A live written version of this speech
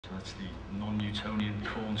So that's the non-Newtonian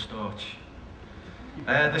cornstarch.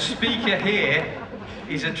 The speaker here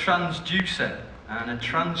is a transducer, and a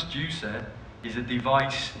transducer is a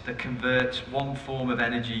device that converts one form of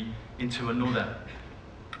energy into another.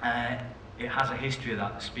 It has a history of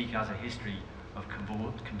that. The speaker has a history of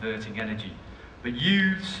converting energy. But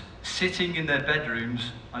youths sitting in their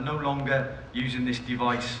bedrooms are no longer using this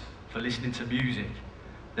device for listening to music.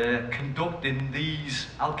 They're conducting these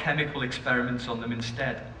alchemical experiments on them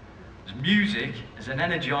instead. As music, as an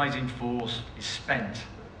energizing force, is spent.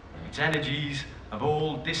 Its energies have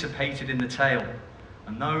all dissipated in the tail,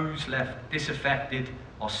 and those left disaffected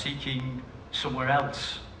are seeking somewhere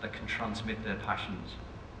else that can transmit their passions.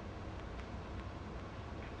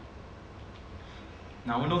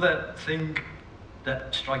 Now, another thing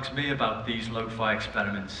that strikes me about these lo-fi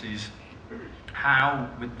experiments is how,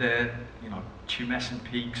 with their tumescent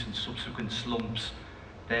peaks and subsequent slumps,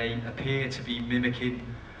 they appear to be mimicking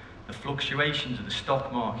the fluctuations of the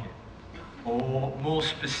stock market, or more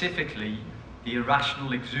specifically, the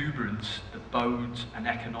irrational exuberance that bodes an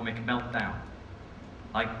economic meltdown.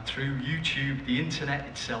 Like through YouTube, the internet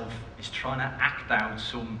itself is trying to act out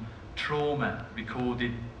some trauma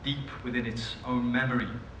recorded deep within its own memory.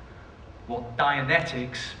 What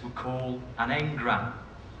Dianetics would call an engram,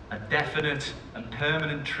 a definite and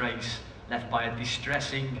permanent trace left by a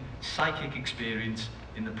distressing psychic experience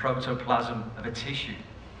in the protoplasm of a tissue.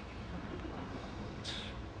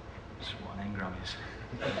 That's what an engram is.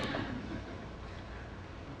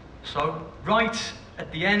 So, right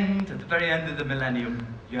at the very end of the millennium,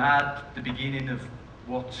 you had the beginning of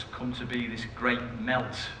what's come to be this great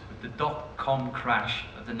melt with the dot-com crash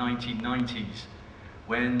of the 1990s,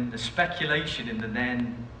 when the speculation in the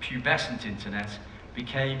then pubescent internet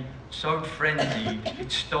became so frenzied,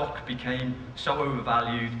 its stock became so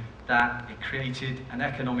overvalued that it created an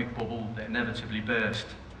economic bubble that inevitably burst.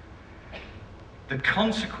 The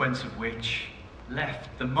consequence of which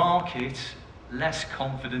left the market less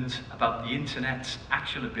confident about the internet's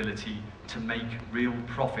actual ability to make real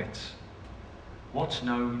profits. What's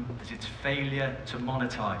known as its failure to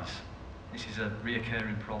monetize. This is a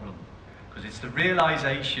reoccurring problem, because it's the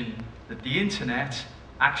realization that the internet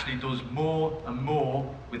actually does more and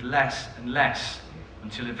more with less and less,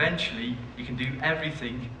 until eventually you can do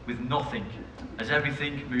everything with nothing, as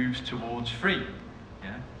everything moves towards free.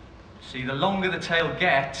 Yeah? See, the longer the tail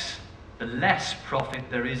gets, the less profit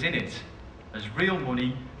there is in it, as real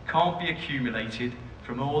money can't be accumulated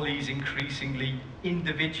from all these increasingly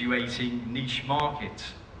individuating niche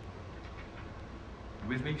markets.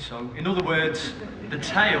 With me? So, in other words, the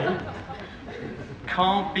tail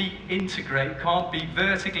can't be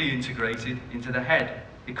vertically integrated into the head.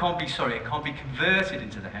 It can't be converted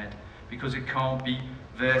into the head because it can't be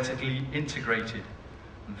vertically integrated.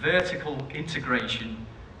 And vertical integration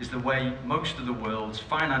is the way most of the world's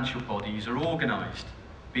financial bodies are organized,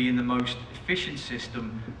 being the most efficient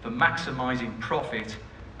system for maximizing profit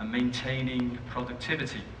and maintaining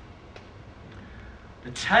productivity.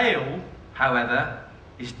 The tail, however,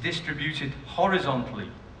 is distributed horizontally,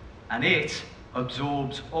 and it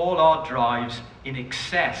absorbs all our drives in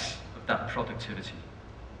excess of that productivity.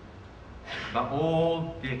 But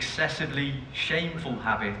all the excessively shameful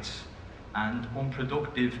habits and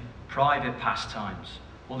unproductive private pastimes,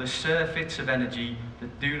 or the surfeits of energy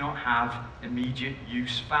that do not have immediate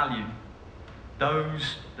use value.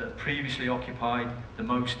 Those that have previously occupied the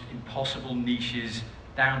most impossible niches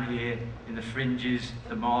down here in the fringes,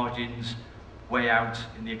 the margins, way out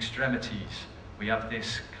in the extremities. We have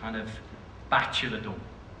this kind of bachelordom,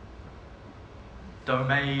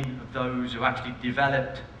 domain of those who actually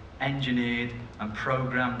developed, engineered, and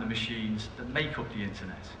programmed the machines that make up the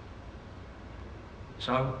internet.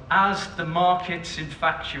 So, as the market's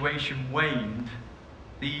infatuation waned,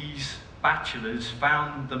 these bachelors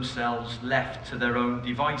found themselves left to their own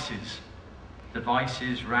devices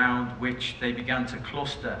round which they began to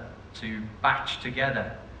cluster, to batch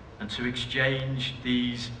together, and to exchange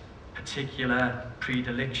these particular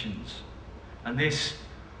predilections. And this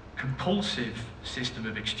compulsive system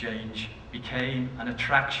of exchange became an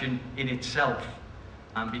attraction in itself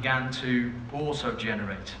and began to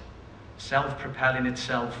auto-generate, self-propelling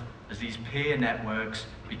itself as these peer networks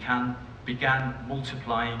began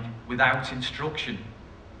multiplying without instruction,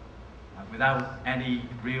 without any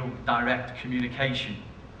real direct communication.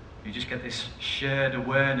 You just get this shared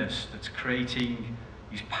awareness that's creating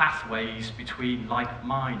these pathways between like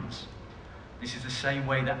minds. This is the same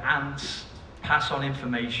way that ants pass on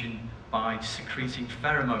information by secreting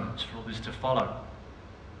pheromones for others to follow.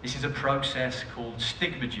 This is a process called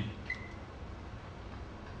stigmergy.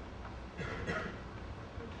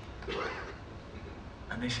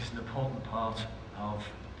 And and this is an important part of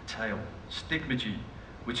the tale. Stigmergy,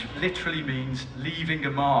 which literally means leaving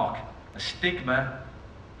a mark. A stigma,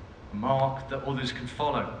 a mark that others can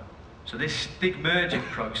follow. So this stigmergic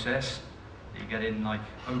process that you get in like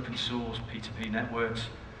open source P2P networks,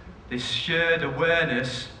 this shared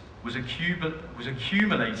awareness was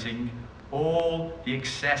accumulating all the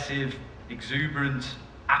excessive, exuberant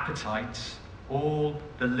appetites, all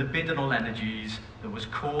the libidinal energies that was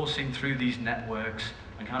coursing through these networks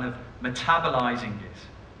and kind of metabolizing it,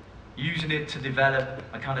 using it to develop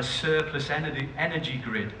a kind of surplus energy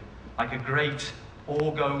grid, like a great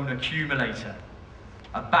orgone accumulator,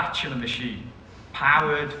 a bachelor machine,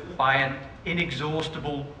 powered by an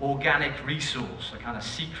inexhaustible organic resource, a kind of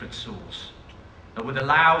secret source, that would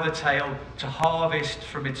allow the tail to harvest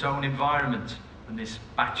from its own environment and this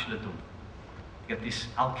bachelordom. You get this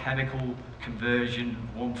alchemical conversion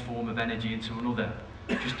of one form of energy into another.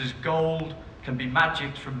 Just as gold can be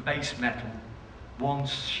magicked from base metal,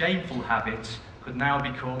 once shameful habits could now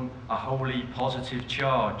become a wholly positive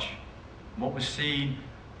charge. And what was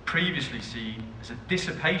previously seen as a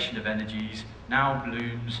dissipation of energies now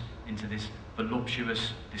blooms into this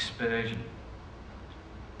voluptuous dispersion.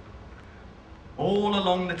 All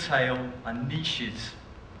along the tail are niches,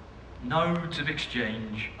 nodes of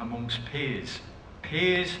exchange amongst peers.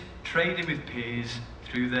 Peers trading with peers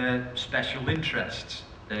through their special interests,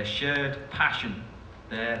 their shared passion,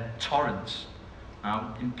 their torrents.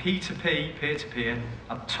 Now, in P2P, peer-to-peer,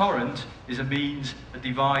 a torrent is a means of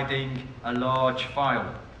dividing a large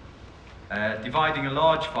file. Dividing a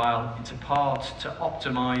large file into parts to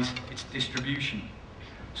optimize its distribution.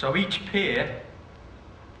 So each peer,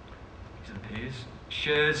 these are the peers,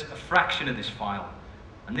 shares a fraction of this file.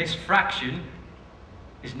 And this fraction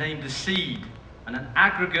is named a seed, and an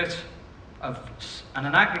aggregate of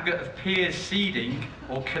peers seeding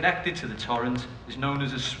or connected to the torrent is known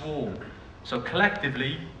as a swarm. So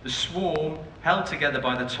collectively, the swarm, held together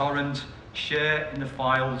by the torrent, share in the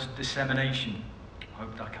file's dissemination. I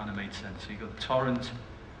hope that kind of made sense. So you've got the torrent,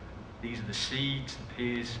 these are the seeds, the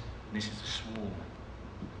peers, and this is the swarm.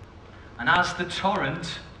 And as the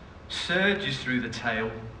torrent surges through the tail,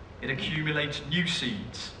 it accumulates new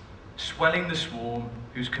seeds, swelling the swarm,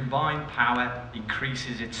 whose combined power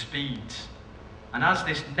increases its speeds. And as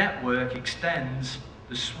this network extends,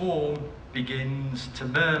 the swarm begins to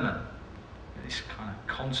murmur. This kind of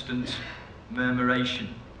constant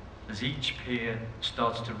murmuration as each peer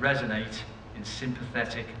starts to resonate in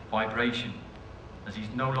sympathetic vibration, as he's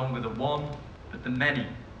no longer the one, but the many,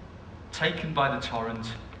 taken by the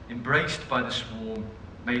torrent, embraced by the swarm,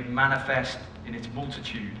 made manifest in its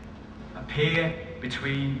multitude, a peer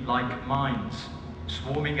between like minds,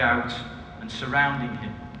 swarming out and surrounding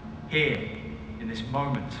him, here, in this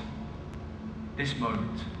moment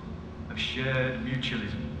of shared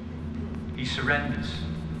mutualism. He surrenders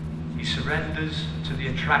to the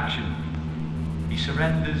attraction. He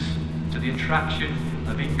surrenders to the attraction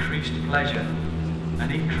of increased pleasure,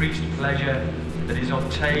 an increased pleasure that is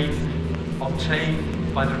obtained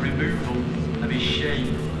by the removal of his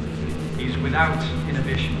shame. He is without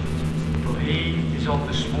inhibition, for he is of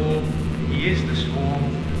the swarm, he is the swarm,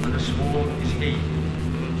 and the swarm is he.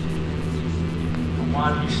 And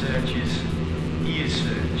while he searches, he is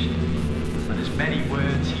searched, and as many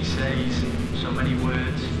words he says, so many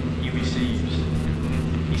words he receives.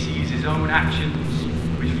 He sees his own actions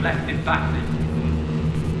reflected back at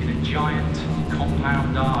him in a giant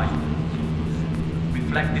compound eye,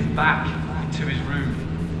 reflected back into his room,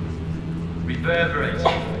 reverberating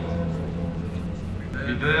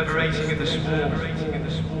in the swarm,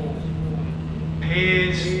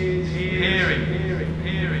 peers peering,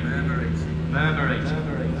 murmurating,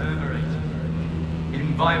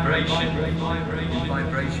 in vibration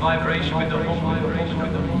with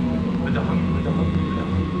the hunger,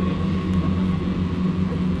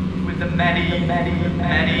 with the many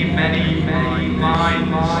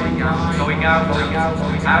minds going out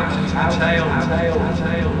into the tail,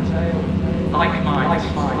 like minds,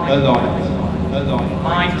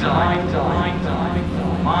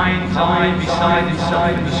 mind's eye beside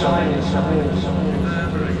himself in the soul,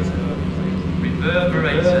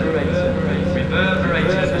 reverberator,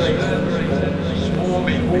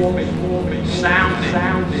 swarming, sounding,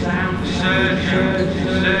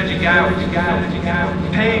 surging out,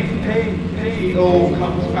 ping, it all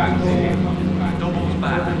comes back to him, doubles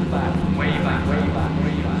back, way back,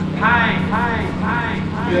 pang,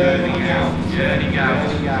 yearning out, feeding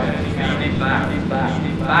back,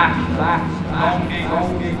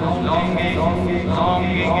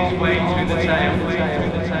 longing his way through the tail,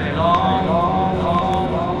 long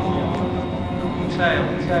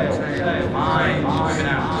Mind moving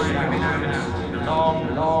out, the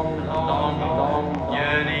long,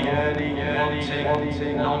 yearning,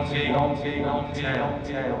 wanting, longing, tail.